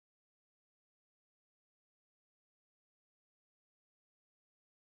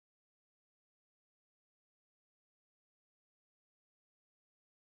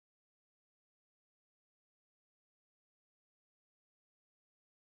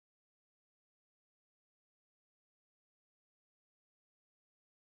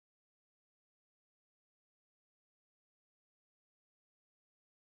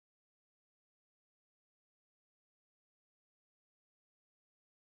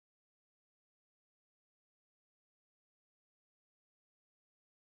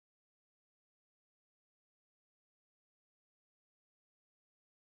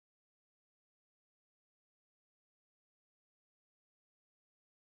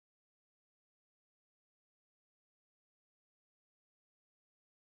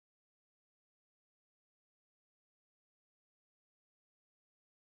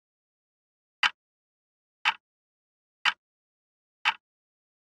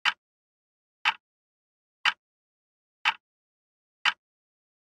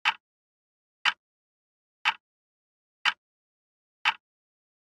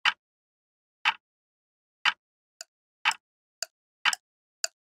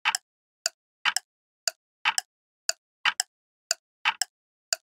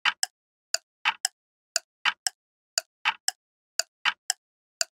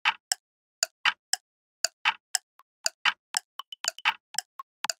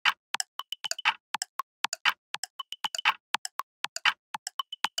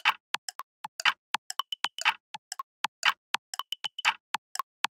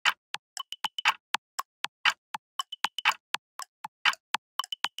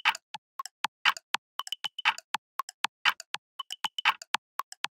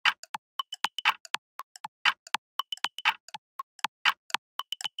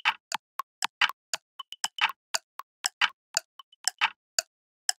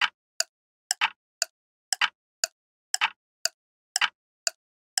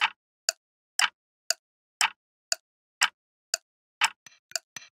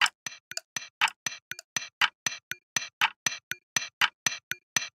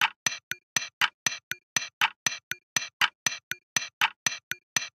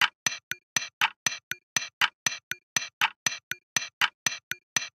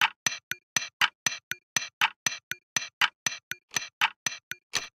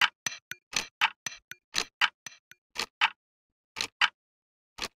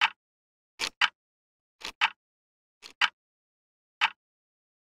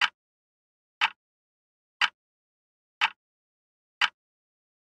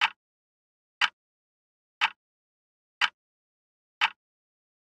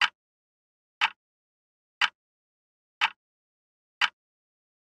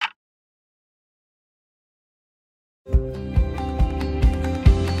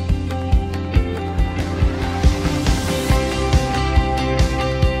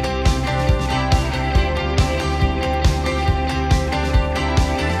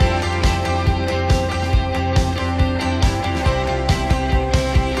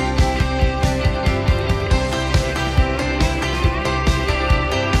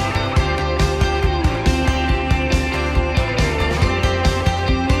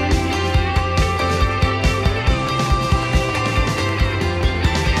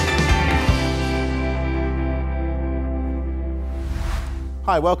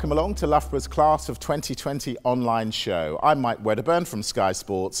Hi, welcome along to Loughborough's Class of 2020 online show. I'm Mike Wedderburn from Sky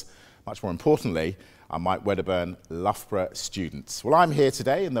Sports. Much more importantly, I'm Mike Wedderburn, Loughborough students. Well, I'm here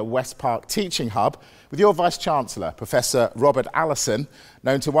today in the West Park Teaching Hub with your Vice-Chancellor, Professor Robert Allison,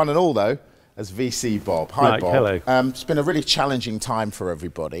 known to one and all, though, as VC Bob. Hi, Mike, Bob. hello. It's been a really challenging time for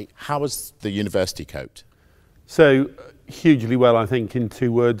everybody. How has the university coped? So, hugely well, I think, in 2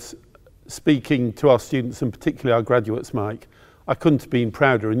 words. Speaking to our students, and particularly our graduates, Mike, I couldn't have been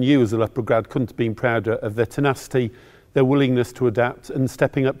prouder, and you as a Loughborough grad couldn't have been prouder of their tenacity, their willingness to adapt and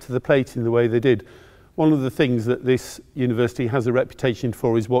stepping up to the plate in the way they did. One of the things that this university has a reputation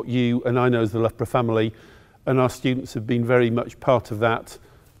for is what you and I know as the Loughborough family, and our students have been very much part of that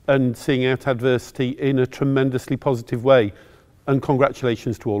and seeing out adversity in a tremendously positive way. And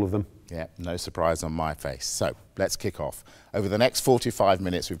congratulations to all of them. Yeah, no surprise on my face. So let's kick off. Over the next 45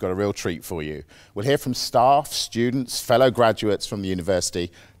 minutes, we've got a real treat for you. We'll hear from staff, students, fellow graduates from the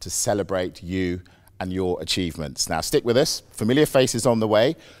university to celebrate you and your achievements. Now, stick with us. Familiar faces on the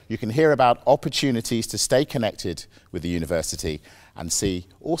way. You can hear about opportunities to stay connected with the university and see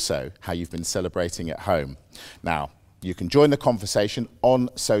also how you've been celebrating at home. Now, you can join the conversation on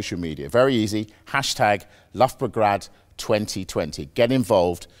social media. Very easy. Hashtag #LoughboroughGrad2020. Get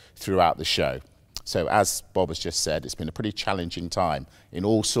involved throughout the show. So as Bob has just said, it's been a pretty challenging time in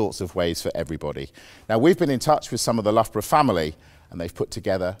all sorts of ways for everybody. Now, we've been in touch with some of the Loughborough family and they've put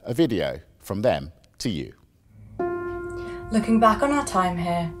together a video from them to you. Looking back on our time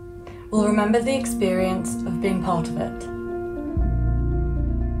here, we'll remember the experience of being part of it.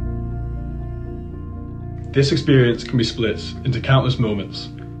 This experience can be split into countless moments,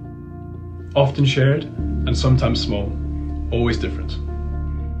 often shared and sometimes small, always different.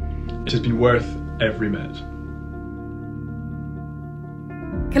 It has been worth every minute.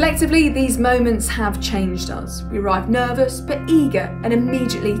 Collectively, these moments have changed us. We arrived nervous but eager and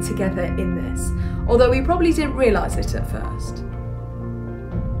immediately together in this, although we probably didn't realise it at first.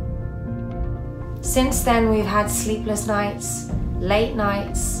 Since then, we've had sleepless nights, late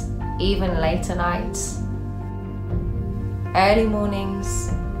nights, even later nights, early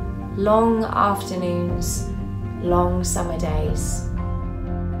mornings, long afternoons, long summer days.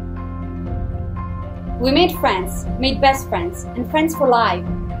 We made friends, made best friends, and friends for life,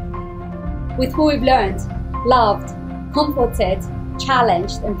 with who we've learned, loved, comforted,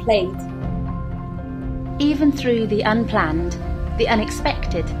 challenged, and played. Even through the unplanned, the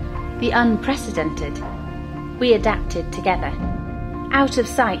unexpected, the unprecedented, we adapted together. Out of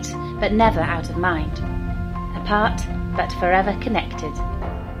sight, but never out of mind. Apart, but forever connected.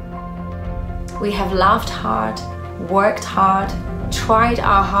 We have laughed hard, worked hard, tried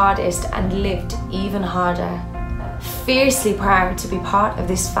our hardest and lived even harder. Fiercely proud to be part of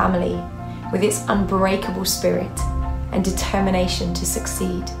this family with its unbreakable spirit and determination to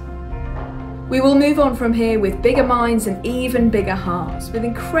succeed. We will move on from here with bigger minds and even bigger hearts, with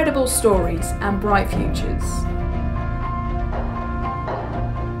incredible stories and bright futures.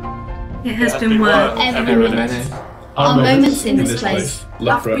 It has been worth every minute. Our moments in this place,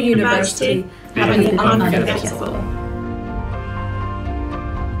 Loughborough University, have been unforgettable.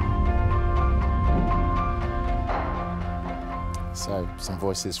 So, some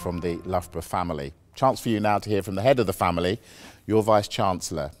voices from the Loughborough family. Chance for you now to hear from the head of the family, your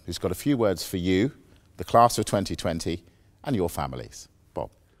Vice-Chancellor, who's got a few words for you, the class of 2020, and your families.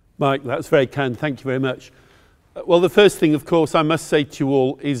 Bob. Mike, that's very kind. Thank you very much. Well, the first thing, of course, I must say to you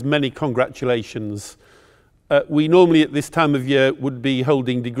all is many congratulations. We normally at this time of year would be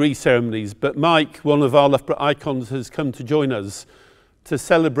holding degree ceremonies, but Mike, one of our Loughborough icons, has come to join us to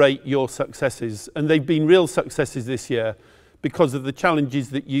celebrate your successes. And they've been real successes this year because of the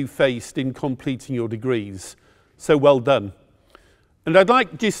challenges that you faced in completing your degrees. So well done. And I'd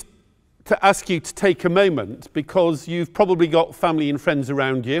like just to ask you to take a moment, because you've probably got family and friends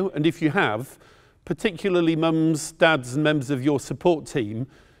around you, and if you have, particularly mums, dads and members of your support team,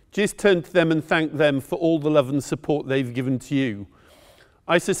 just turn to them and thank them for all the love and support they've given to you.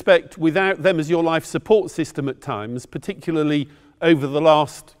 I suspect without them as your life support system at times, particularly over the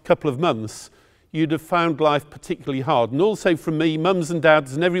last couple of months, you'd have found life particularly hard. And also from me, mums and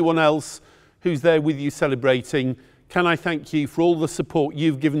dads and everyone else who's there with you celebrating, can I thank you for all the support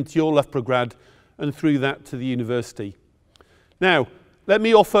you've given to your Loughborough grad and through that to the university. Now, let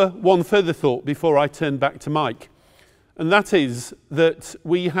me offer one further thought before I turn back to Mike. And that is that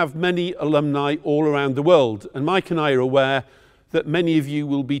we have many alumni all around the world. And Mike and I are aware that many of you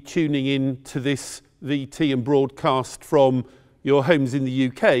will be tuning in to this VT and broadcast from your homes in the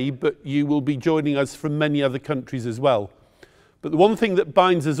UK, but you will be joining us from many other countries as well. But the one thing that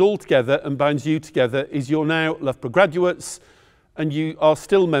binds us all together and binds you together is you're now Loughborough graduates and you are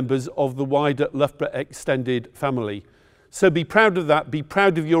still members of the wider Loughborough extended family. So be proud of that, be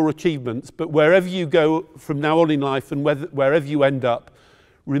proud of your achievements, but wherever you go from now on in life and wherever you end up,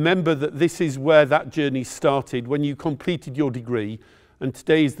 remember that this is where that journey started, when you completed your degree, and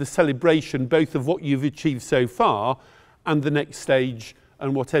today is the celebration both of what you've achieved so far and the next stage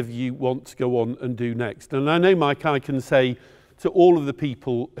and whatever you want to go on and do next. And I know, Mike, I can say to all of the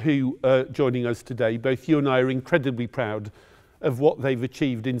people who are joining us today, both you and I are incredibly proud of what they've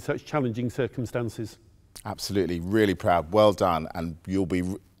achieved in such challenging circumstances. Absolutely, really proud, well done, and you'll be,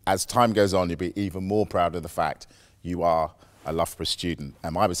 as time goes on, you'll be even more proud of the fact you are a Loughborough student.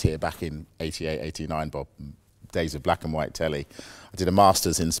 I was here back in 88, 89, Bob, days of black and white telly. I did a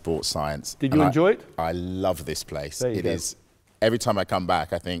master's in sports science. Did you enjoy it? I love this place. It is, every time I come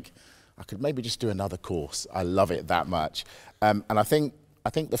back, I think I could maybe just do another course. I love it that much. And I think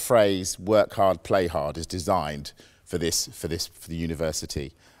the phrase "work hard, play hard" is designed for the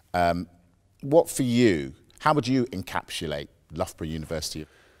university. What for you? How would you encapsulate Loughborough University?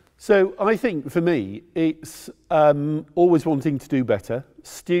 So I think for me, it's always wanting to do better,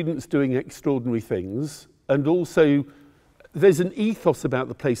 students doing extraordinary things, and also there's an ethos about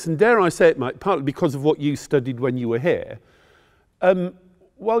the place. And dare I say it, Mike, partly because of what you studied when you were here.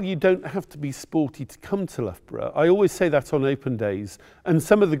 While you don't have to be sporty to come to Loughborough, I always say that on open days, and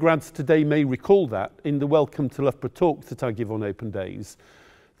some of the grads today may recall that in the Welcome to Loughborough talks that I give on open days.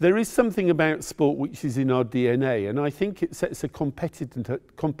 There is something about sport which is in our DNA, and I think it sets a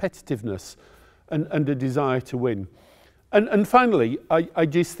competitiveness and a desire to win. And finally, I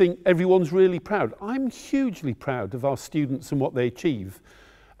just think everyone's really proud. I'm hugely proud of our students and what they achieve.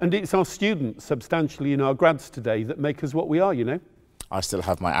 And it's our students, substantially in our grads today, that make us what we are, you know. I still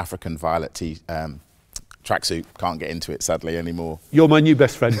have my African violet tracksuit. Can't get into it, sadly, anymore. You're my new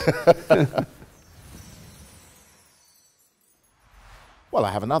best friend. Well,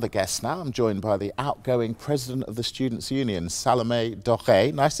 I have another guest now. I'm joined by the outgoing president of the Students' Union, Salome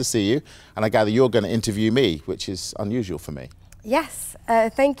Doré. Nice to see you. And I gather you're going to interview me, which is unusual for me. Yes.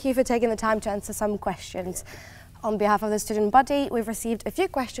 Thank you for taking the time to answer some questions. On behalf of the student body, we've received a few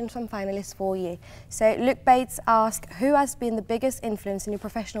questions from finalists for you. So Luke Bates asked, who has been the biggest influence in your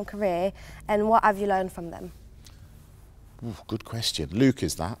professional career and what have you learned from them? Ooh, good question. Luke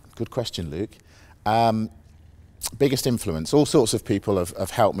is that. Good question, Luke. Biggest influence, all sorts of people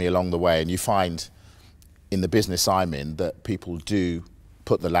have helped me along the way, and you find in the business I'm in that people do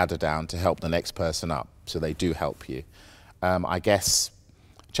put the ladder down to help the next person up, so they do help you. I guess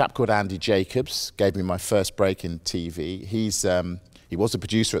a chap called Andy Jacobs gave me my first break in TV. He was a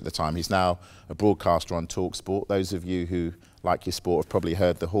producer at the time. He's now a broadcaster on TalkSport. Those of you who like your sport have probably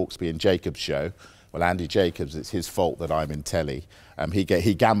heard the Hawksby and Jacobs show. Well, Andy Jacobs, it's his fault that I'm in telly.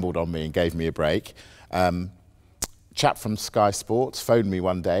 He gambled on me and gave me a break. Chap from Sky Sports phoned me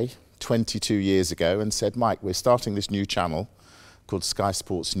one day, 22 years ago, and said, Mike, we're starting this new channel called Sky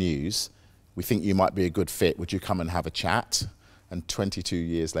Sports News. We think you might be a good fit. Would you come and have a chat? And 22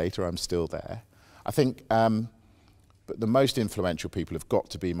 years later, I'm still there. I think, but the most influential people have got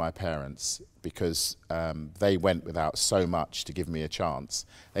to be my parents, because they went without so much to give me a chance.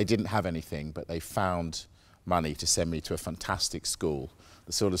 They didn't have anything, but they found money to send me to a fantastic school,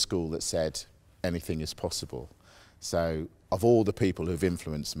 the sort of school that said anything is possible. So of all the people who've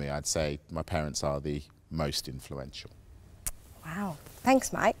influenced me, I'd say my parents are the most influential. Wow.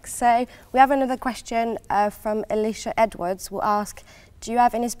 Thanks, Mike. So we have another question from Alicia Edwards, who asks, do you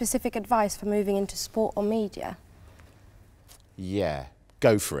have any specific advice for moving into sport or media? Yeah,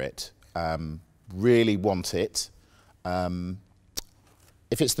 go for it. Really want it.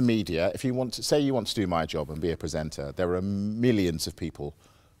 If it's the media, if you want to, say you want to do my job and be a presenter, there are millions of people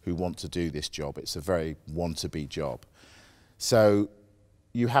who want to do this job. It's a very want-to-be job. So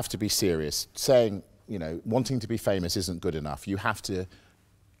you have to be serious. Saying, you know, wanting to be famous isn't good enough. You have to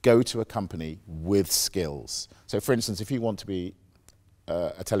go to a company with skills. So for instance, if you want to be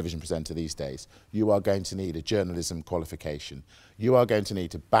a television presenter these days, you are going to need a journalism qualification. You are going to need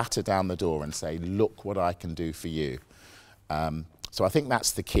to batter down the door and say, look what I can do for you. So I think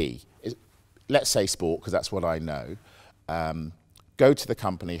that's the key. let's say sport, because that's what I know, go to the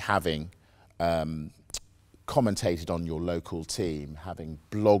company having commentated on your local team, having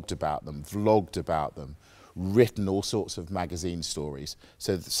blogged about them, vlogged about them, written all sorts of magazine stories,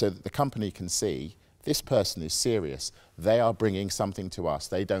 so that the company can see this person is serious. They are bringing something to us.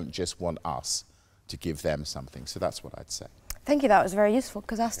 They don't just want us to give them something. So that's what I'd say. Thank you, that was very useful,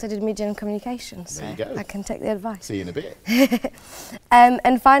 because I studied media and communications, so there you go. I can take the advice. See you in a bit.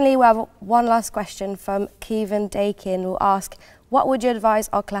 And finally, we have one last question from Kevin Dakin, who asks, what would you advise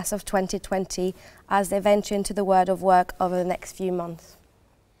our class of 2020 as they venture into the world of work over the next few months?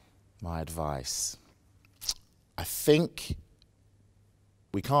 My advice, I think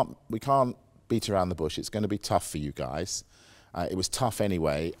we can't beat around the bush. It's going to be tough for you guys. It was tough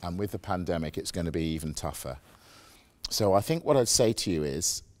anyway, and with the pandemic, it's going to be even tougher. So I think what I'd say to you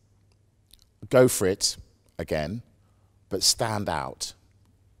is, go for it again, but stand out.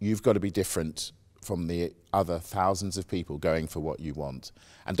 You've got to be different from the other thousands of people going for what you want.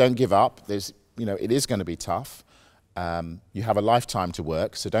 And don't give up. There's, you know, it is going to be tough. You have a lifetime to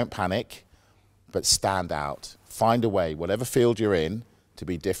work, so don't panic, but stand out. Find a way, whatever field you're in, to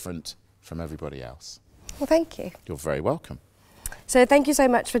be different from everybody else. Well, thank you. You're very welcome. So thank you so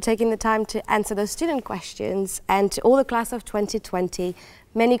much for taking the time to answer those student questions, and to all the class of 2020,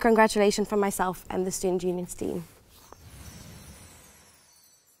 many congratulations from myself and the Student Unions team.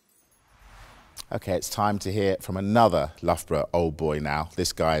 Okay, it's time to hear from another Loughborough old boy now.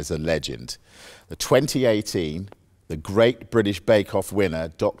 This guy is a legend. The 2018, the Great British Bake Off winner,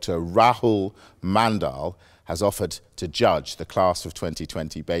 Dr. Rahul Mandal, has offered to judge the class of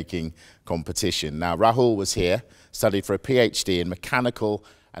 2020 baking competition. Now, Rahul was here, studied for a PhD in mechanical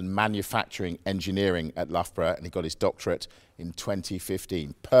and manufacturing engineering at Loughborough, and he got his doctorate in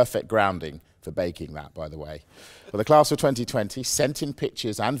 2015. Perfect grounding for baking that, by the way. Well, the class of 2020 sent in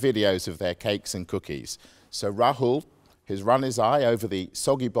pictures and videos of their cakes and cookies. So Rahul has run his eye over the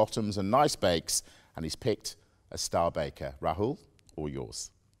soggy bottoms and nice bakes, and he's picked a star baker. Rahul, all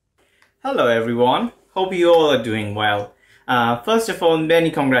yours. Hello everyone, hope you all are doing well. First of all,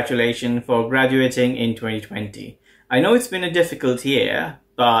 many congratulations for graduating in 2020. I know it's been a difficult year,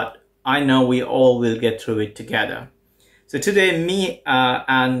 but I know we all will get through it together. So today, me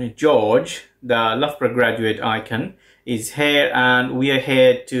and George, the Loughborough graduate icon, is here, and we are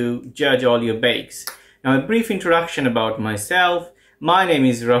here to judge all your bakes. Now, a brief introduction about myself. My name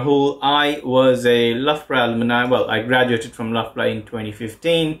is Rahul. I was a Loughborough alumni. Well, I graduated from Loughborough in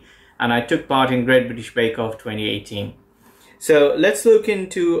 2015, and I took part in Great British Bake Off 2018. So let's look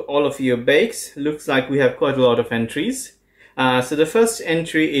into all of your bakes. Looks like we have quite a lot of entries. So the first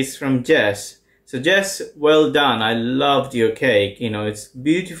entry is from Jess. So Jess, well done. I loved your cake. You know, it's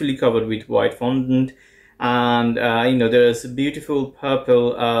beautifully covered with white fondant, and you know, there's beautiful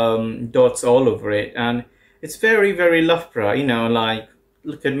purple dots all over it, and it's very, very Loughborough. You know, like,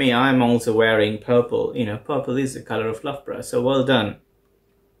 look at me, I'm also wearing purple. You know, purple is the color of Loughborough, so well done.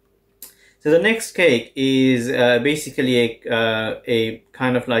 So the next cake is basically a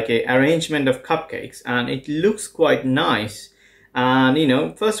kind of like a arrangement of cupcakes, and it looks quite nice. And you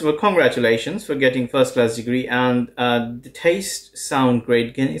know, first of all, congratulations for getting first class degree, and the taste sound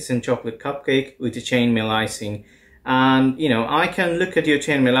great. Guinness and chocolate cupcake with a chainmail icing. And you know, I can look at your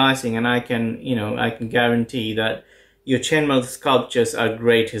chainmail icing, and I can guarantee that your chainmail sculptures are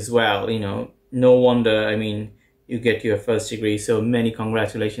great as well. You know, no wonder, I mean, you get your first degree, so many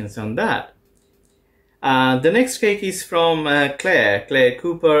congratulations on that. The next cake is from Claire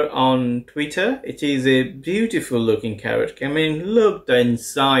Cooper on Twitter. It is a beautiful looking carrot cake. I mean, look the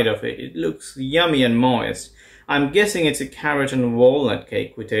inside of it. It looks yummy and moist. I'm guessing it's a carrot and walnut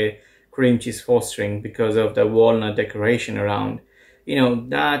cake with a cream cheese frosting because of the walnut decoration around. You know,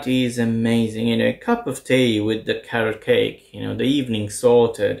 that is amazing. You know, a cup of tea with the carrot cake, you know, the evening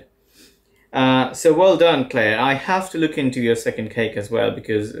sorted. So well done, Claire. I have to look into your second cake as well,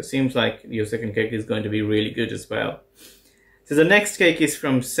 because it seems like your second cake is going to be really good as well. So the next cake is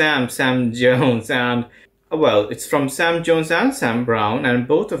from Sam Jones, and well, it's from Sam Jones and Sam Brown, and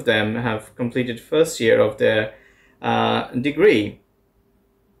both of them have completed first year of their degree.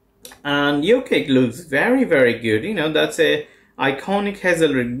 And your cake looks very, very good. You know, that's a iconic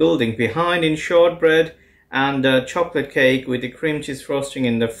Hazelrig building behind in shortbread, and a chocolate cake with the cream cheese frosting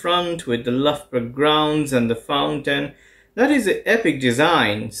in the front with the Loughborough grounds and the fountain. That is an epic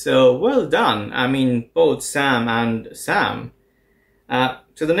design, so well done. I mean, both Sam and Sam.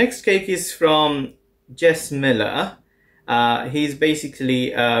 So the next cake is from Jess Miller. He's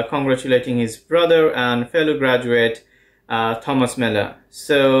basically congratulating his brother and fellow graduate Thomas Miller.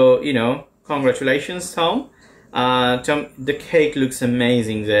 So, you know, congratulations, Tom. Tom, the cake looks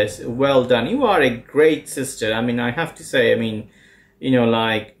amazing, Jess. Well done. You are a great sister. I mean, I have to say, I mean, you know,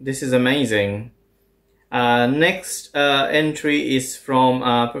 like, this is amazing. Next entry is from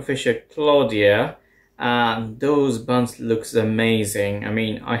Professor Claudia. Those buns looks amazing. I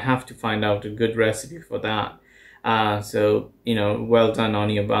mean, I have to find out a good recipe for that. So, you know, well done on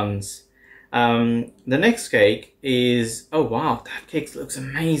your buns. The next cake is, oh wow, that cake looks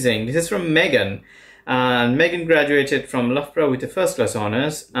amazing. This is from Megan. Megan graduated from Loughborough with a first class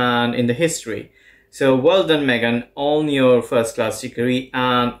honours and in the history. So well done, Megan, on your first class degree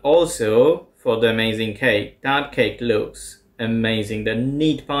and also for the amazing cake. That cake looks amazing. The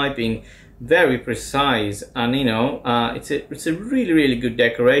neat piping, very precise, and you know, it's a really good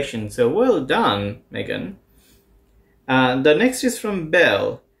decoration. So well done, Megan. The next is from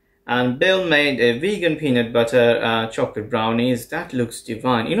Belle, and Belle made a vegan peanut butter chocolate brownies. That looks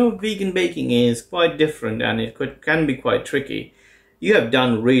divine. You know, vegan baking is quite different and it can be quite tricky. You have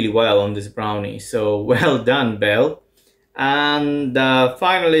done really well on this brownie, so well done, Belle. And the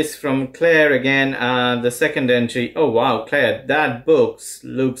final is from Claire again, the second entry. Oh wow, Claire, that books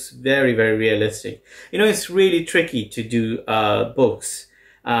looks very realistic. You know, it's really tricky to do books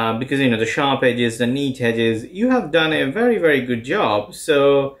because, you know, the sharp edges, the neat edges. You have done a very good job.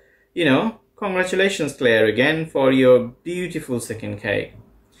 So, you know, congratulations, Claire, again for your beautiful second cake.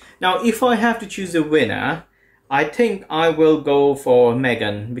 Now, if I have to choose a winner, I think I will go for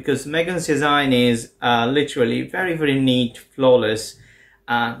Megan, because Megan's design is literally very neat, flawless,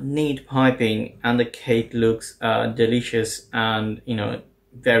 neat piping, and the cake looks delicious and, you know,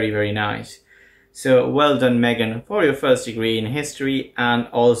 very nice. So well done, Megan, for your first degree in history and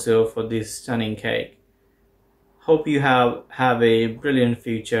also for this stunning cake. Hope you have a brilliant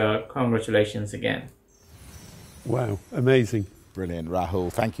future. Congratulations again. Wow, amazing. Brilliant,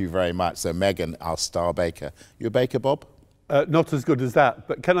 Rahul. Thank you very much. So Megan, our star baker. You a baker, Bob? Not as good as that,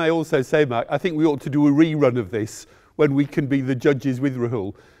 but can I also say, Mark, I think we ought to do a rerun of this when we can be the judges with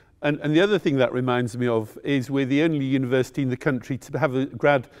Rahul. And the other thing that reminds me of is we're the only university in the country to have a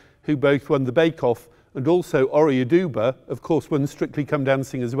grad who both won the bake-off and also Ori Aduba, of course, won Strictly Come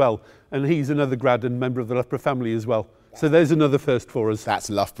Dancing as well. And he's another grad and member of the Loughborough family as well. So there's another first for us. That's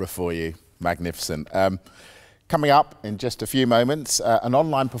Loughborough for you. Magnificent. Coming up in just a few moments, an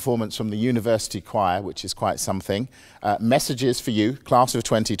online performance from the University Choir, which is quite something. Messages for you, class of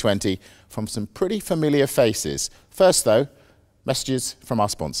 2020, from some pretty familiar faces. First, though, messages from our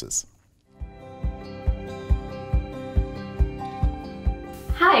sponsors.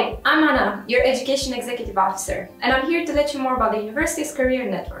 Hi, I'm Anna, your Education Executive Officer, and I'm here to let you more about the University's Career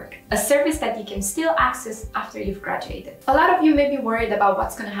Network, a service that you can still access after you've graduated. A lot of you may be worried about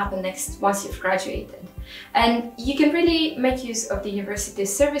what's going to happen next once you've graduated, and you can really make use of the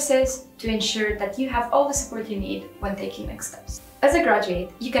university's services to ensure that you have all the support you need when taking next steps. As a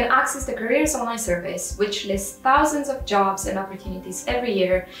graduate, you can access the Careers Online service, which lists thousands of jobs and opportunities every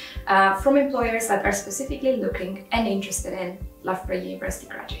year from employers that are specifically looking and interested in Loughborough University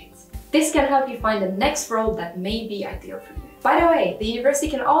graduates. This can help you find the next role that may be ideal for you. By the way, the university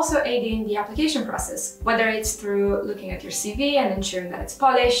can also aid you in the application process, whether it's through looking at your CV and ensuring that it's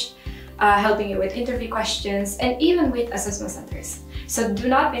polished, helping you with interview questions, and even with assessment centers. So do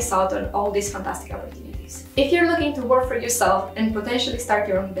not miss out on all these fantastic opportunities. If you're looking to work for yourself and potentially start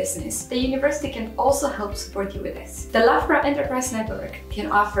your own business, the university can also help support you with this. The Loughborough Enterprise Network can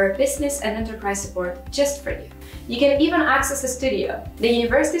offer business and enterprise support just for you. You can even access a studio, the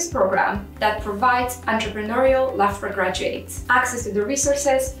university's program that provides entrepreneurial Loughborough graduates access to the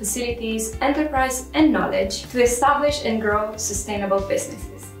resources, facilities, enterprise, and knowledge to establish and grow sustainable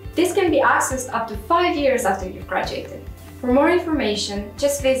businesses. This can be accessed up to 5 years after you've graduated. For more information,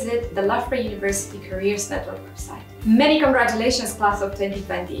 just visit the Loughborough University Careers Network website. Many congratulations, class of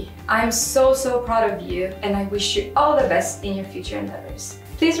 2020. I'm so proud of you, and I wish you all the best in your future endeavors.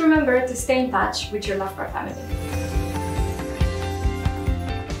 Please remember to stay in touch with your Loughborough family.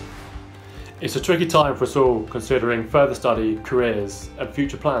 It's a tricky time for us all considering further study, careers and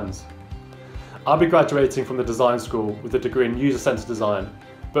future plans. I'll be graduating from the design school with a degree in user-centered design,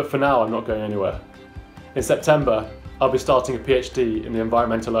 but for now I'm not going anywhere. In September, I'll be starting a PhD in the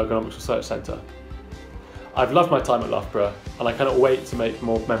Environmental Ergonomics Research Centre. I've loved my time at Loughborough and I cannot wait to make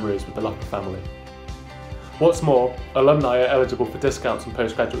more memories with the Loughborough family. What's more, alumni are eligible for discounts on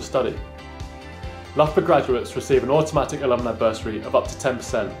postgraduate study. Loughborough graduates receive an automatic alumni bursary of up to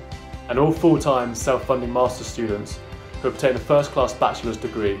 10%, and all full-time self-funding master's students who obtain a first-class bachelor's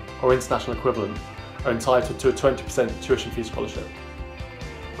degree or international equivalent are entitled to a 20% tuition fee scholarship.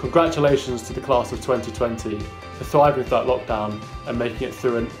 Congratulations to the class of 2020 for thriving throughout lockdown and making it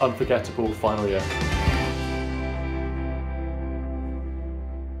through an unforgettable final year.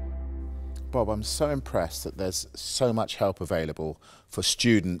 Bob, I'm so impressed that there's so much help available for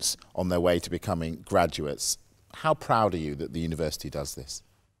students on their way to becoming graduates. How proud are you that the university does this?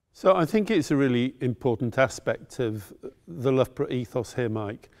 So I think it's a really important aspect of the Loughborough ethos here,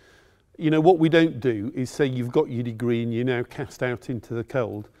 Mike. You know, what we don't do is say you've got your degree and you're now cast out into the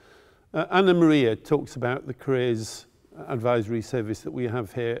cold. Anna Maria talks about the careers advisory service that we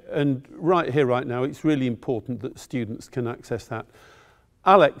have here, and right here, right now, it's really important that students can access that.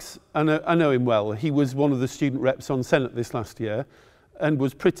 Alex, I know him well. He was one of the student reps on Senate this last year and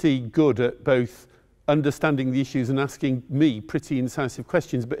was pretty good at both understanding the issues and asking me pretty incisive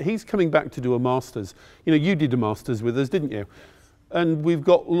questions, but he's coming back to do a master's. You know, you did a master's with us, didn't you? And we've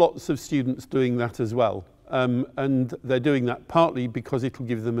got lots of students doing that as well. And they're doing that partly because it'll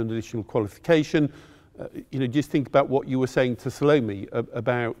give them an additional qualification. You know, just think about what you were saying to Salome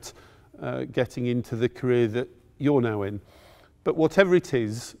about getting into the career that you're now in. But whatever it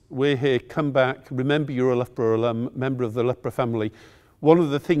is, we're here, come back, remember you're a Loughborough alum, member of the Loughborough family. One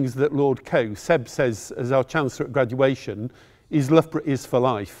of the things that Lord Coe, Seb, says as our Chancellor at graduation is Loughborough is for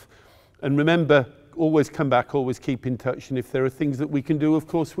life. And remember, always come back, always keep in touch, and if there are things that we can do, of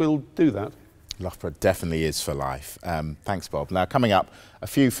course, we'll do that. Loughborough definitely is for life. Thanks, Bob. Now, coming up, a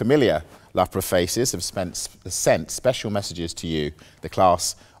few familiar Loughborough faces have sent special messages to you, the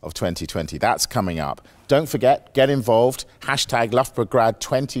class of 2020. That's coming up. Don't forget, get involved, hashtag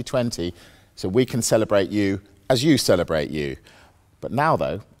LoughboroughGrad2020, so we can celebrate you as you celebrate you. But now,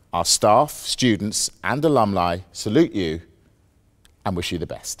 though, our staff, students and alumni salute you and wish you the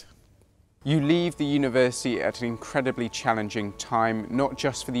best. You leave the university at an incredibly challenging time, not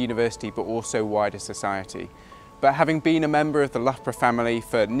just for the university, but also wider society. But having been a member of the Loughborough family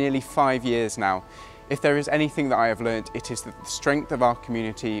for nearly 5 years now, if there is anything that I have learnt, it is that the strength of our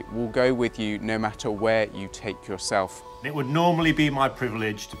community will go with you no matter where you take yourself. It would normally be my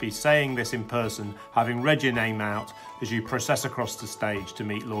privilege to be saying this in person, having read your name out as you process across the stage to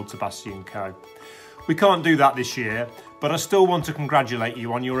meet Lord Sebastian Coe. We can't do that this year, but I still want to congratulate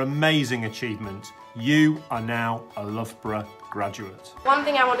you on your amazing achievement. You are now a Loughborough graduate. One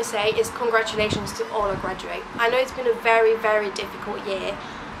thing I want to say is congratulations to all our graduates. I know it's been a very, very difficult year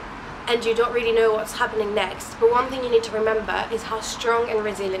and you don't really know what's happening next, but one thing you need to remember is how strong and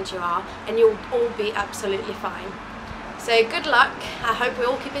resilient you are, and you'll all be absolutely fine. So good luck, I hope we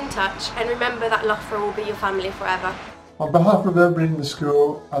all keep in touch, and remember that Loughborough will be your family forever. On behalf of everybody in the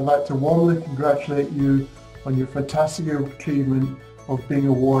school, I'd like to warmly congratulate you on your fantastic achievement of being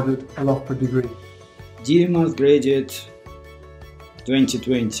awarded a Loughborough degree. Dear most graduate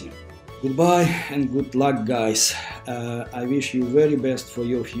 2020, goodbye and good luck, guys. I wish you very best for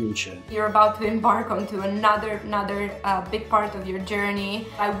your future. You're about to embark onto another big part of your journey.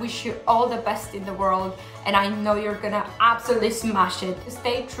 I wish you all the best in the world, and I know you're gonna absolutely smash it.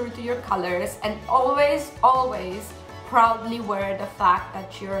 Stay true to your colors and always, always proudly wear the fact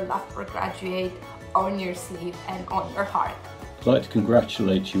that you're a Loughborough graduate on your sleeve and on your heart. I'd like to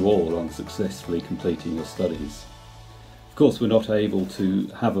congratulate you all on successfully completing your studies. Of course, we're not able to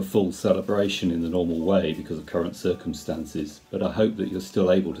have a full celebration in the normal way because of current circumstances, but I hope that you're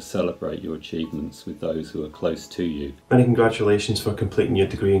still able to celebrate your achievements with those who are close to you. Many congratulations for completing your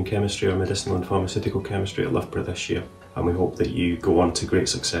degree in chemistry or medicinal and pharmaceutical chemistry at Loughborough this year, and we hope that you go on to great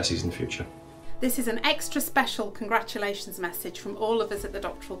successes in the future. This is an extra special congratulations message from all of us at the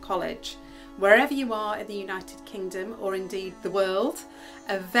Doctoral College. Wherever you are in the United Kingdom or indeed the world,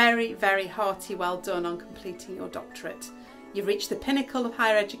 a very, very hearty well done on completing your doctorate. You've reached the pinnacle of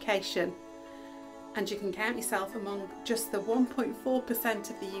higher education and you can count yourself among just the 1.4%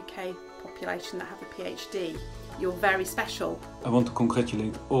 of the UK population that have a PhD. You're very special. I want to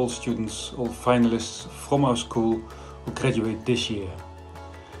congratulate all students, all finalists from our school who graduate this year.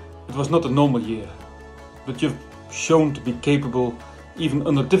 It was not a normal year, but you've shown to be capable, even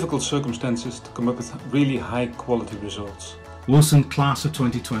under difficult circumstances, to come up with really high quality results. Wilson, class of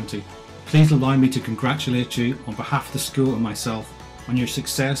 2020, please allow me to congratulate you on behalf of the school and myself on your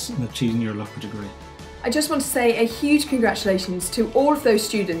success in achieving your Loughborough degree. I just want to say a huge congratulations to all of those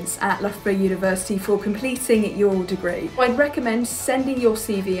students at Loughborough University for completing your degree. I'd recommend sending your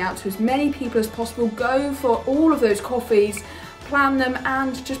CV out to as many people as possible. Go for all of those coffees, plan them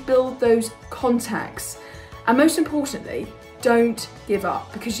and just build those contacts. And most importantly, don't give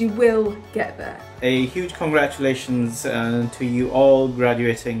up, because you will get there. A huge congratulations to you all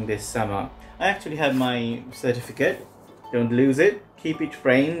graduating this summer. I actually have my certificate. Don't lose it. Keep it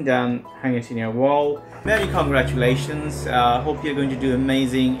framed and hang it in your wall. Many congratulations. Hope you're going to do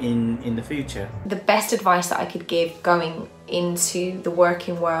amazing in the future. The best advice that I could give going into the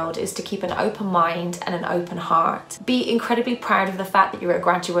working world is to keep an open mind and an open heart. Be incredibly proud of the fact that you're a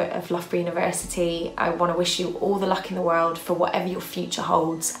graduate of Loughborough University. I want to wish you all the luck in the world for whatever your future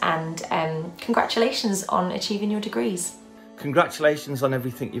holds, and congratulations on achieving your degrees. Congratulations on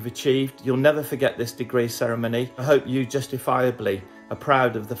everything you've achieved. You'll never forget this degree ceremony. I hope you justifiably are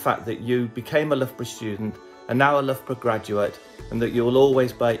proud of the fact that you became a Loughborough student and now a Loughborough graduate, and that you'll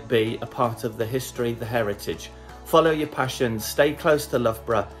always be a part of the history, the heritage. Follow your passions, stay close to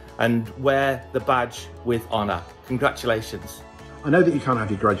Loughborough, and wear the badge with honour. Congratulations. I know that you can't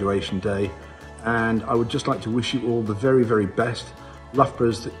have your graduation day, and I would just like to wish you all the very, very best.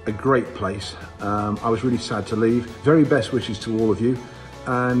 Loughborough's a great place. I was really sad to leave. Very best wishes to all of you.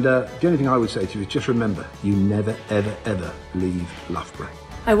 And the only thing I would say to you is just remember, you never, ever, ever leave Loughborough.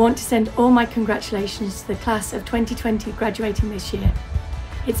 I want to send all my congratulations to the class of 2020 graduating this year.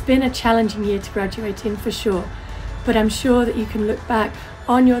 It's been a challenging year to graduate in for sure, but I'm sure that you can look back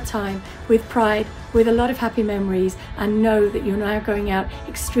on your time with pride, with a lot of happy memories, and know that you're now going out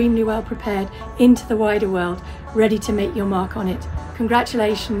extremely well prepared into the wider world, ready to make your mark on it.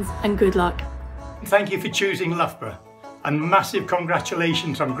 Congratulations and good luck. Thank you for choosing Loughborough, and massive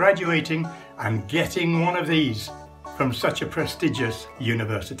congratulations on graduating and getting one of these from such a prestigious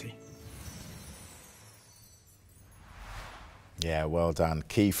university. Yeah, well done.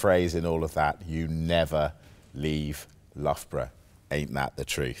 Key phrase in all of that, you never leave Loughborough. Ain't that the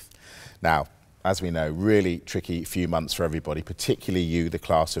truth? Now, as we know, really tricky few months for everybody, particularly you, the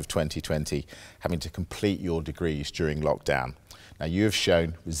class of 2020, having to complete your degrees during lockdown. Now, you have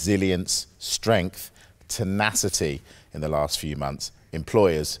shown resilience, strength, tenacity in the last few months.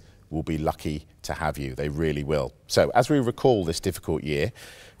 Employers will be lucky to have you. They really will. So, as we recall this difficult year,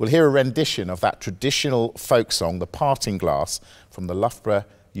 we'll hear a rendition of that traditional folk song, The Parting Glass, from the Loughborough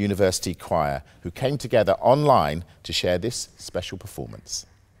University Choir, who came together online to share this special performance.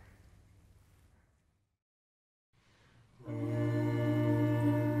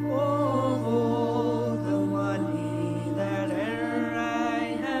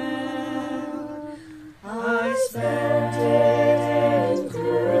 I spent it in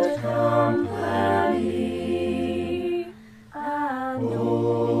good company, and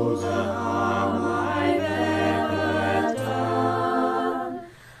all the harm I've ever done,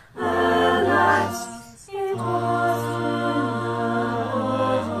 alas, it was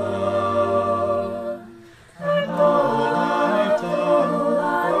and all I've done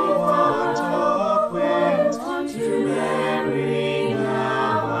for want of wit to memory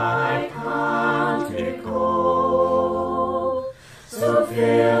now I can't recall. So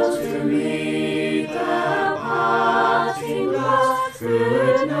fill to me the parting glass.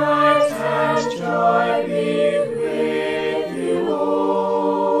 Good night and joy be with you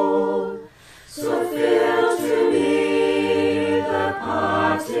all. So fill to me the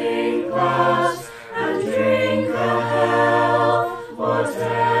parting glass and drink a health,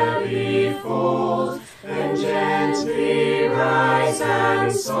 whatever befalls. Then gently rise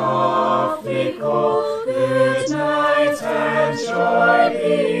and softly call. Good night and joy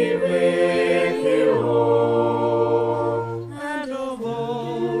be with you all. And of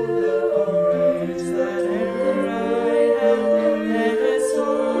all the comrades that ever I have, never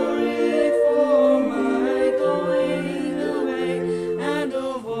sorry for my going away. And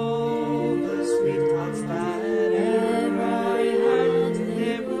of all the sweethearts that ever I had,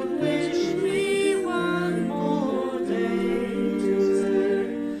 never wish me one more day to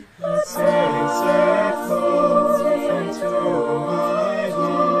live. But set forth into my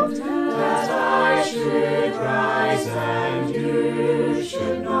heart that I should rise and you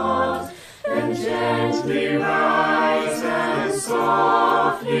should not. Then gently rise and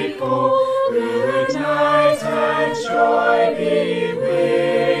softly call. Good night and joy be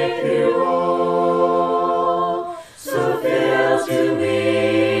with you all. So fill to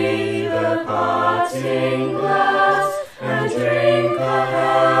me the parting glass and drink a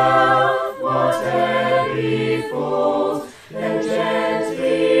health, whatever befalls. Then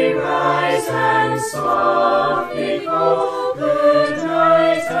gently rise and softly call. Good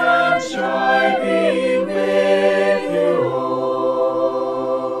night and joy be with you all.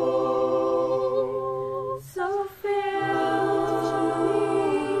 So fill to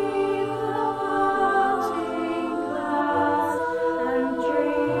me the parting glass and drink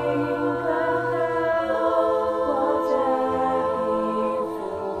a health, whatever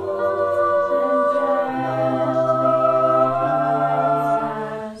befalls. Then gently rise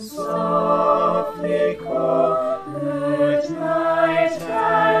and softly call. Good night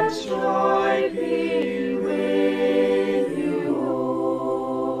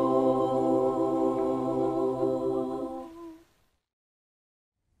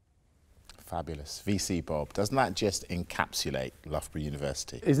Fabulous. VC Bob, doesn't that just encapsulate Loughborough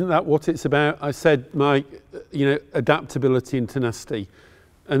University? Isn't that what it's about? I said my, adaptability and tenacity.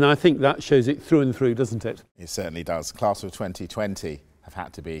 And I think that shows it through and through, doesn't it? It certainly does. Class of 2020 have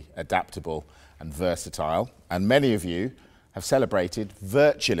had to be adaptable and versatile. And many of you have celebrated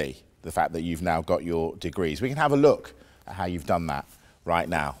virtually the fact that you've now got your degrees. We can have a look at how you've done that right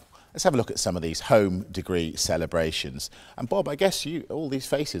now. Let's have a look at some of these home degree celebrations. And Bob, I guess all these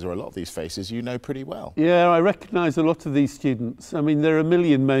faces, or a lot of these faces, you know pretty well. Yeah, I recognise a lot of these students. I mean, there are a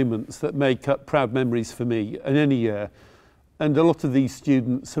million moments that make up proud memories for me in any year. And a lot of these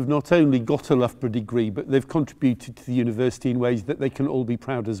students have not only got a Loughborough degree, but they've contributed to the university in ways that they can all be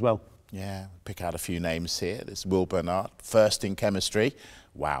proud as well. Yeah, pick out a few names here. There's Will Bernard, first in chemistry.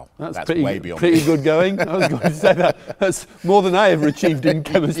 Wow, that's pretty, way beyond pretty me. good going. I was going to say that. That's more than I ever achieved in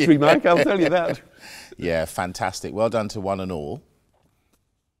chemistry, Mike, I'll tell you that. Yeah, fantastic. Well done to one and all.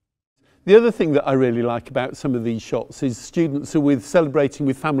 The other thing that I really like about some of these shots is students are celebrating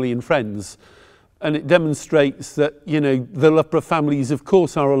with family and friends. And it demonstrates that, the Loughborough families, of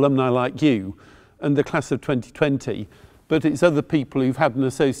course, are alumni like you and the class of 2020, but it's other people who've had an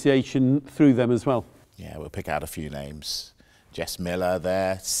association through them as well. Yeah, we'll pick out a few names. Jess Miller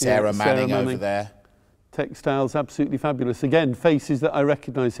there, Sarah Manning over there. Textiles, absolutely fabulous. Again, faces that I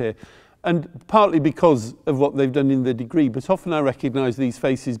recognise here. And partly because of what they've done in their degree, but often I recognise these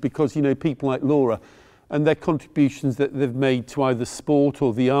faces because, people like Laura and their contributions that they've made to either sport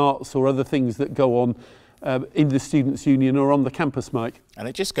or the arts or other things that go on in the Students' Union or on the campus, Mike. And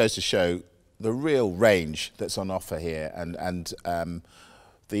it just goes to show the real range that's on offer here and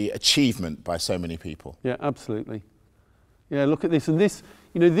the achievement by so many people. Yeah, absolutely. Yeah, look at this. And this,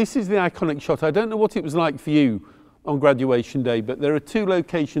 this is the iconic shot. I don't know what it was like for you on graduation day, but there are two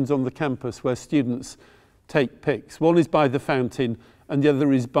locations on the campus where students take pics. One is by the fountain and the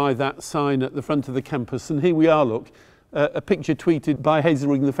other is by that sign at the front of the campus. And here we are, look, a picture tweeted by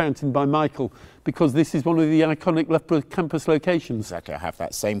Hazelring the Fountain by Michael, because this is one of the iconic Loughborough campus locations. Exactly. I have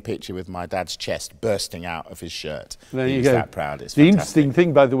that same picture with my dad's chest bursting out of his shirt. There you He's go. that proud. It's the fantastic. interesting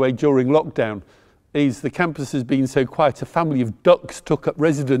thing, by the way, during lockdown, is the campus has been so quiet, a family of ducks took up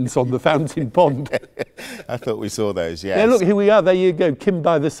residence on the fountain pond. I thought we saw those, yes. Yeah, look, here we are. There you go. Kim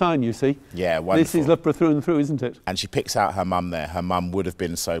by the sign, you see. Yeah, wonderful. This is Loughborough through and through, isn't it? And she picks out her mum there. Her mum would have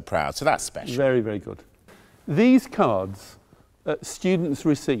been so proud. So that's special. Very, very good. These cards students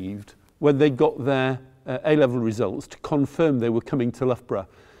received when they got their A-level results to confirm they were coming to Loughborough.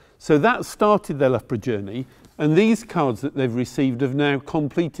 So that started their Loughborough journey. And these cards that they've received have now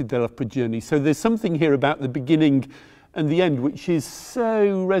completed their Loughborough journey. So there's something here about the beginning and the end, which is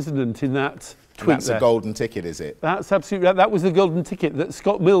so resonant in that tweet. And that's a golden ticket, is it? That's absolutely right. That was the golden ticket that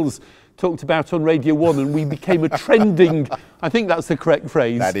Scott Mills talked about on Radio 1, and we became a trending, I think that's the correct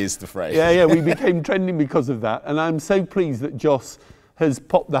phrase. That is the phrase. Yeah, we became trending because of that. And I'm so pleased that Joss has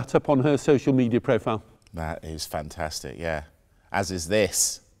popped that up on her social media profile. That is fantastic, yeah. As is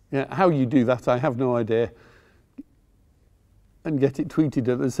this. Yeah, how you do that, I have no idea. And get it tweeted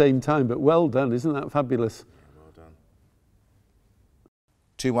at the same time, but well done, isn't that fabulous? Well done.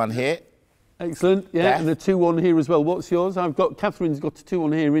 2-1 here. Excellent, yeah, Beth. and a 2-1 here as well. What's yours? Catherine's got a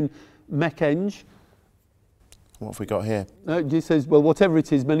 2-1 here in Meckenge. What have we got here? It just says, well, whatever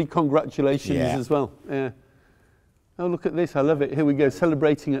it is, many congratulations Yeah. as well. Yeah. Oh, look at this, I love it. Here we go,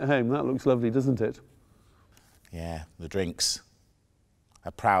 celebrating at home. That looks lovely, doesn't it? Yeah, the drinks.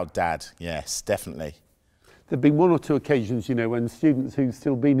 A proud dad, yes, definitely. There have been one or two occasions, when students who've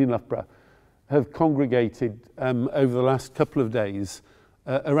still been in Loughborough have congregated over the last couple of days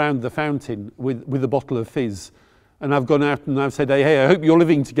around the fountain with a bottle of fizz. And I've gone out and I've said, hey, I hope you're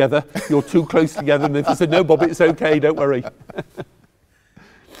living together. You're too close together. And they've said, no, Bob, it's okay, don't worry.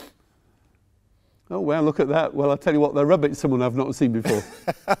 Oh, wow, look at that. Well, I'll tell you what, they're rubbing someone I've not seen before.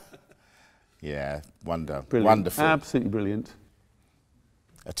 Yeah, Brilliant. wonderful. Absolutely brilliant.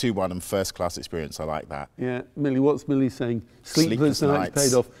 A 2-1 and first-class experience, I like that. Yeah, Millie, what's Millie saying? Sleepless nights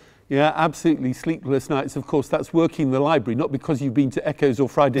paid off. Yeah, absolutely, sleepless nights. Of course, that's working in the library, not because you've been to Echoes or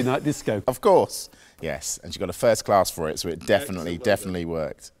Friday Night Disco. Of course, yes. And she got a first class for it, so it definitely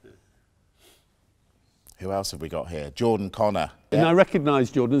worked. Who else have we got here? Jordan Connor. And I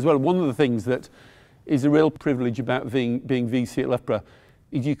recognise Jordan as well. One of the things that is a real privilege about being VC at Loughborough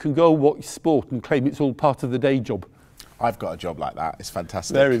is you can go watch sport and claim it's all part of the day job. I've got a job like that. It's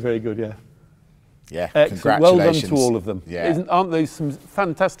fantastic. Very, very good, yeah. Yeah, excellent. congratulations. Well done to all of them. Yeah. Aren't those some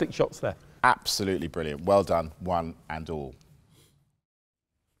fantastic shots there? Absolutely brilliant. Well done, one and all.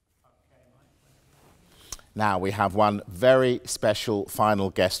 Now we have one very special final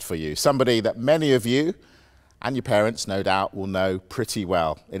guest for you. Somebody that many of you and your parents, no doubt, will know pretty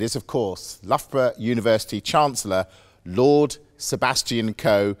well. It is, of course, Loughborough University Chancellor, Lord Sebastian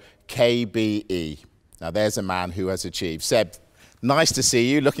Coe, KBE. Now, there's a man who has achieved. Seb, nice to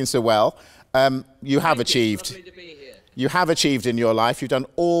see you, looking so well. You have achieved. Lovely to be here. You have achieved in your life. You've done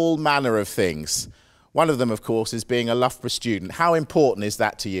all manner of things. One of them, of course, is being a Loughborough student. How important is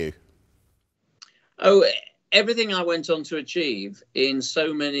that to you? Oh, everything I went on to achieve in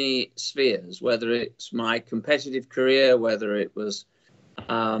so many spheres, whether it's my competitive career, whether it was,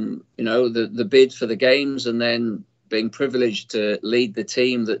 you know, the bid for the games, and then being privileged to lead the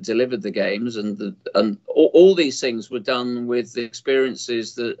team that delivered the games, and all these things were done with the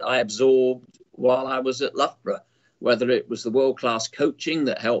experiences that I absorbed while I was at Loughborough, whether it was the world-class coaching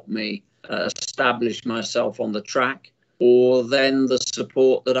that helped me establish myself on the track, or then the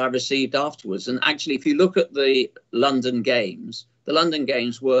support that I received afterwards. And actually, if you look at the London Games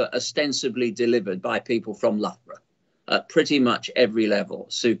were ostensibly delivered by people from Loughborough at pretty much every level.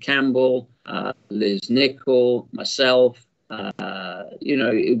 Sue Campbell, Liz Nichol, myself, you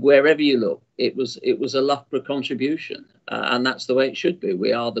know, wherever you look, it was a Loughborough contribution. And that's the way it should be.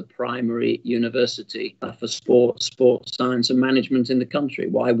 We are the primary university for sport, science and management in the country.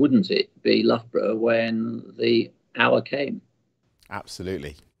 Why wouldn't it be Loughborough when the hour came?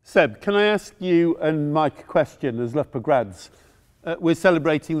 Absolutely. Seb, can I ask you and Mike a question as Loughborough grads? We're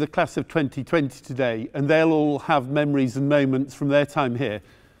celebrating the class of 2020 today, and they'll all have memories and moments from their time here.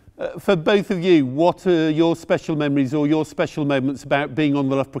 For both of you, what are your special memories or your special moments about being on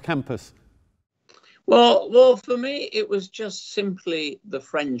the Loughborough campus? Well, for me, it was just simply the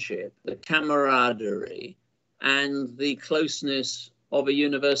friendship, the camaraderie, and the closeness of a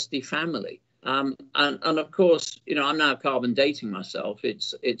university family. And of course, you know, I'm now carbon dating myself.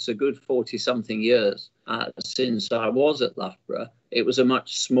 It's a good 40-something years since I was at Loughborough. It was a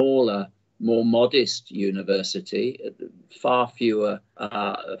much smaller, more modest university, far fewer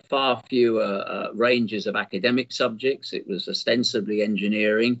ranges of academic subjects. It was ostensibly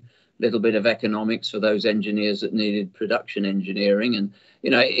engineering, a little bit of economics for those engineers that needed production engineering. And, you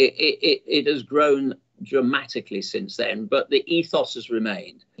know, it has grown dramatically since then, but the ethos has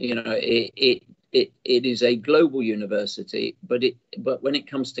remained. You know, it is a global university, but when it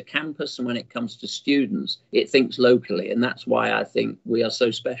comes to campus and when it comes to students, it thinks locally, and that's why I think we are so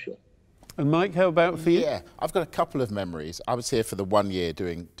special. And Mike, how about for you? Yeah, I've got a couple of memories. I was here for the 1 year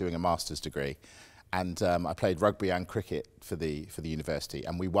doing a master's degree, and I played rugby and cricket for the university,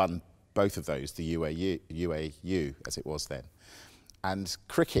 and we won both of those, the UAU as it was then. And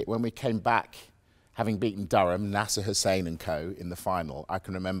cricket, when we came back, having beaten Durham, Nasser Hussain and co in the final, I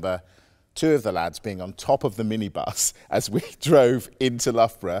can remember two of the lads being on top of the minibus as we drove into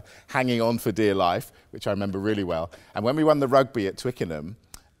Loughborough, hanging on for dear life, which I remember really well. And when we won the rugby at Twickenham,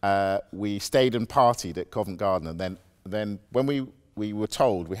 we stayed and partied at Covent Garden. And then when we were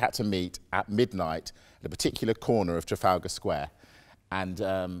told we had to meet at midnight at a particular corner of Trafalgar Square, and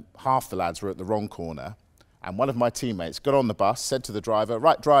half the lads were at the wrong corner. And one of my teammates got on the bus, said to the driver,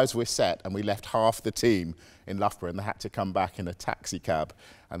 right, drives, we're set. And we left half the team in Loughborough, and they had to come back in a taxi cab.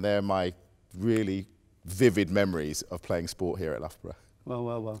 And they're my really vivid memories of playing sport here at Loughborough.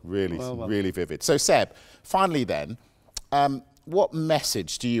 Well. Really vivid. So Seb, finally then, what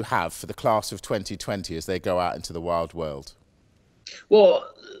message do you have for the class of 2020 as they go out into the wild world?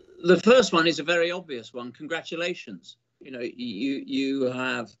 Well, the first one is a very obvious one. Congratulations. You know,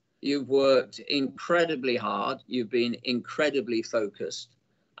 you've worked incredibly hard. You've been incredibly focused.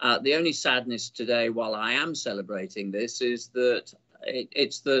 The only sadness today, while I am celebrating this, is that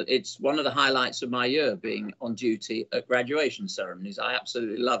it's one of the highlights of my year, being on duty at graduation ceremonies. I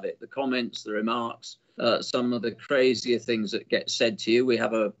absolutely love it. The comments, the remarks, some of the crazier things that get said to you. We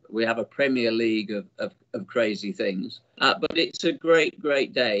have a Premier League of crazy things, but it's a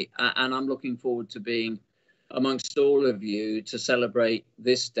great day, and I'm looking forward to being amongst all of you to celebrate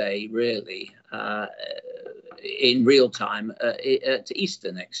this day, really, in real time at Easter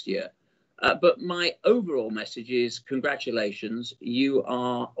next year. But my overall message is congratulations. You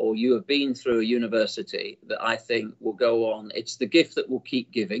have been through a university that I think will go on. It's the gift that will keep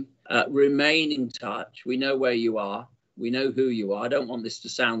giving. Remain in touch. We know where you are. We know who you are. I don't want this to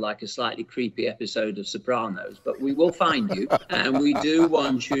sound like a slightly creepy episode of Sopranos, but we will find you. And we do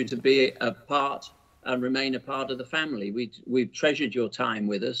want you to be a part and remain a part of the family. We've treasured your time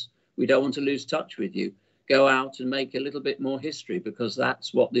with us. We don't want to lose touch with you. Go out and make a little bit more history, because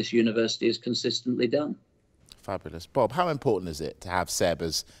that's what this university has consistently done. Fabulous. Bob, how important is it to have Seb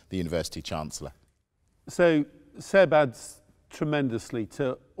as the University Chancellor? So Seb adds tremendously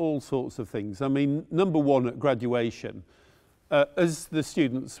to all sorts of things. I mean, number one, at graduation, as the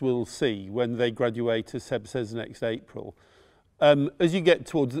students will see when they graduate, as Seb says, next April, as you get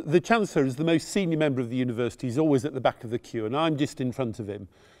towards, the Chancellor is the most senior member of the university, is always at the back of the queue, and I'm just in front of him.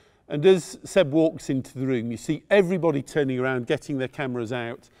 And as Seb walks into the room, you see everybody turning around, getting their cameras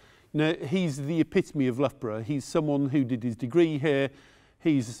out. You know, he's the epitome of Loughborough. He's someone who did his degree here.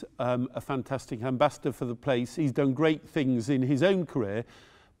 He's a fantastic ambassador for the place. He's done great things in his own career,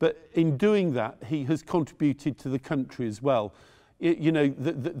 but in doing that, he has contributed to the country as well. You know,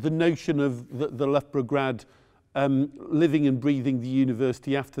 the notion of the Loughborough grad living and breathing the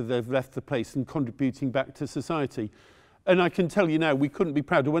university after they've left the place and contributing back to society. And I can tell you now, we couldn't be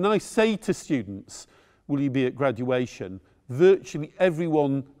prouder. When I say to students, will you be at graduation? Virtually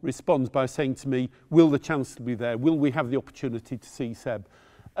everyone responds by saying to me, will the Chancellor be there? Will we have the opportunity to see Seb?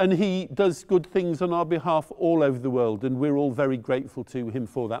 And he does good things on our behalf all over the world, and we're all very grateful to him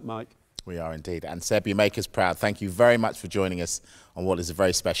for that, Mike. We are indeed. And Seb, you make us proud. Thank you very much for joining us on what is a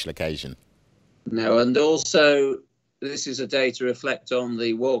very special occasion. No, and also this is a day to reflect on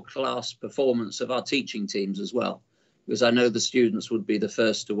the world-class performance of our teaching teams as well, because I know the students would be the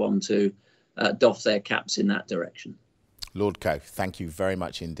first to want to doff their caps in that direction. Lord Coe, thank you very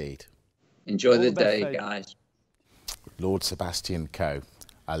much indeed. Enjoy the day, guys. Lord Sebastian Coe,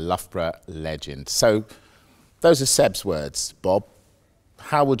 a Loughborough legend. So those are Seb's words. Bob,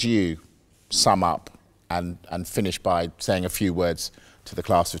 how would you sum up and finish by saying a few words to the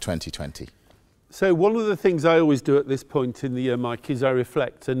class of 2020? So one of the things I always do at this point in the year, Mike, is I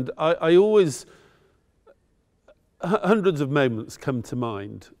reflect, and I always, hundreds of moments come to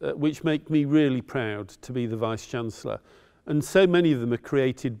mind which make me really proud to be the Vice-Chancellor. And so many of them are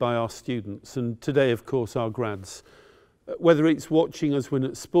created by our students, and today, of course, our grads. Whether it's watching us win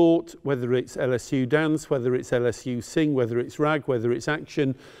at sport, whether it's LSU dance, whether it's LSU sing, whether it's rag, whether it's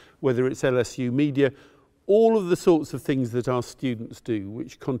action, whether it's LSU media, all of the sorts of things that our students do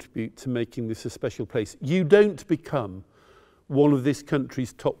which contribute to making this a special place. You don't become one of this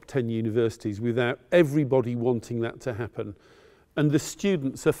country's top 10 universities without everybody wanting that to happen. And the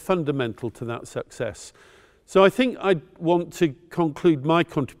students are fundamental to that success. So I think I want to conclude my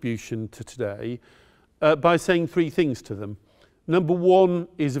contribution to today by saying three things to them. Number one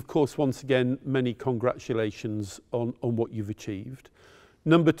is, of course, once again, many congratulations on what you've achieved.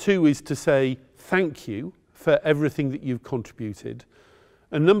 Number two is to say thank you for everything that you've contributed.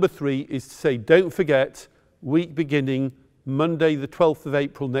 And number three is to say, don't forget, week beginning Monday, the 12th of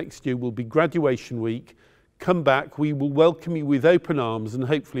April next year will be graduation week. Come back, we will welcome you with open arms, and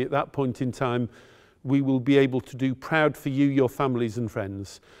hopefully at that point in time, we will be able to do proud for you, your families and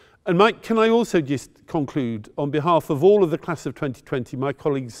friends. And Mike, can I also just conclude on behalf of all of the class of 2020, my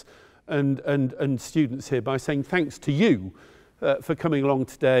colleagues and students here, by saying thanks to you for coming along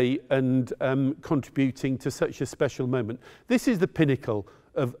today and contributing to such a special moment. This is the pinnacle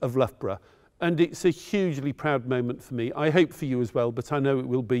of Loughborough, and it's a hugely proud moment for me. I hope for you as well, but I know it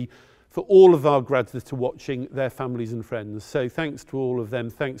will be for all of our grads that are watching, their families and friends. So thanks to all of them,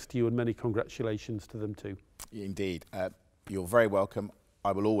 thanks to you, and many congratulations to them too. Indeed. You're very welcome.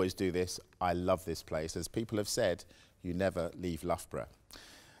 I will always do this. I love this place. As people have said, you never leave Loughborough.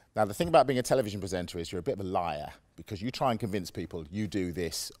 Now, the thing about being a television presenter is you're a bit of a liar, because you try and convince people you do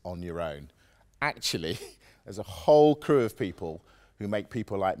this on your own. Actually, there's a whole crew of people who make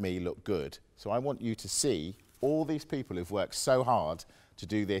people like me look good. So I want you to see all these people who've worked so hard to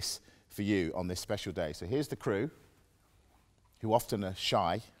do this for you on this special day. So here's the crew, who often are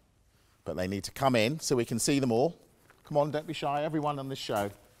shy, but they need to come in so we can see them all. Come on, don't be shy, everyone on this show.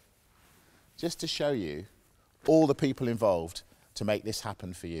 Just to show you all the people involved to make this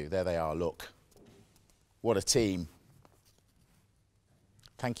happen for you. There they are, look. What a team.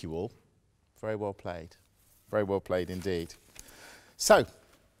 Thank you all. Very well played. Very well played indeed. So,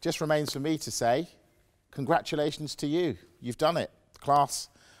 just remains for me to say, congratulations to you. You've done it. Class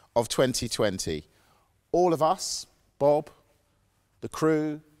of 2020. All of us, Bob, the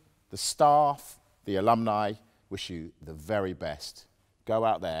crew, the staff, the alumni, wish you the very best. Go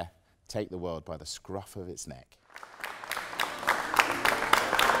out there, take the world by the scruff of its neck.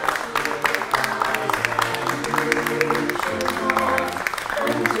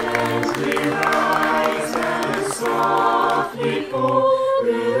 And gently rise and softly fall.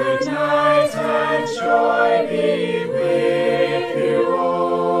 Good night and joy be with you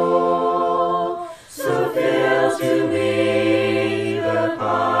all. So fill to me the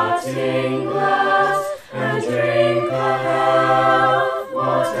parting glass.